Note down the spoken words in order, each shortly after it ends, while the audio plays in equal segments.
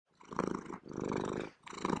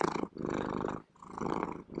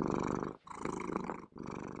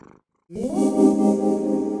Hey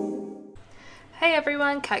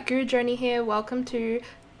everyone, Cat Guru Journey here. Welcome to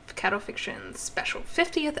Cattle Fiction's special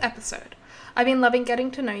 50th episode. I've been loving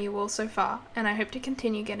getting to know you all so far, and I hope to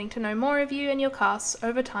continue getting to know more of you and your casts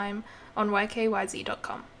over time on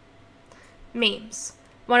ykyz.com. Memes.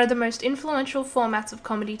 One of the most influential formats of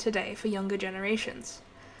comedy today for younger generations.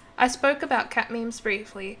 I spoke about cat memes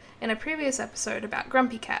briefly in a previous episode about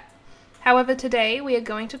Grumpy Cat. However, today we are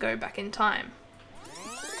going to go back in time.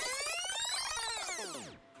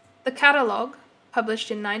 The Catalogue,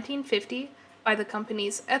 published in 1950 by the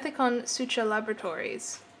companies Ethicon Suture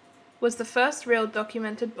Laboratories, was the first real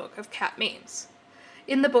documented book of cat memes.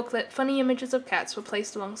 In the booklet, funny images of cats were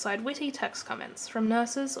placed alongside witty text comments from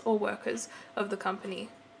nurses or workers of the company.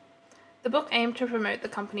 The book aimed to promote the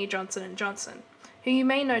company Johnson & Johnson, who you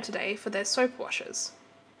may know today for their soap washes.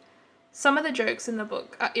 Some of the jokes in the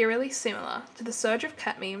book are eerily similar to the surge of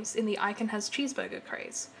cat memes in the I Can Has Cheeseburger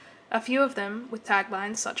craze, a few of them with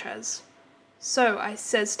taglines such as, "So I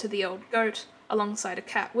says to the old goat," alongside a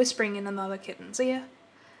cat whispering in another kitten's ear,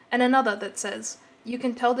 and another that says, "You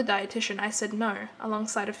can tell the dietitian I said no,"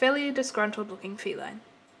 alongside a fairly disgruntled-looking feline.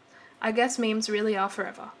 I guess memes really are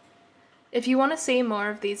forever. If you want to see more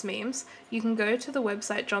of these memes, you can go to the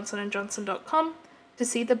website johnsonandjohnson.com to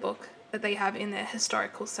see the book that they have in their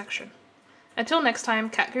historical section. Until next time,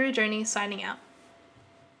 Cat Guru Journey signing out.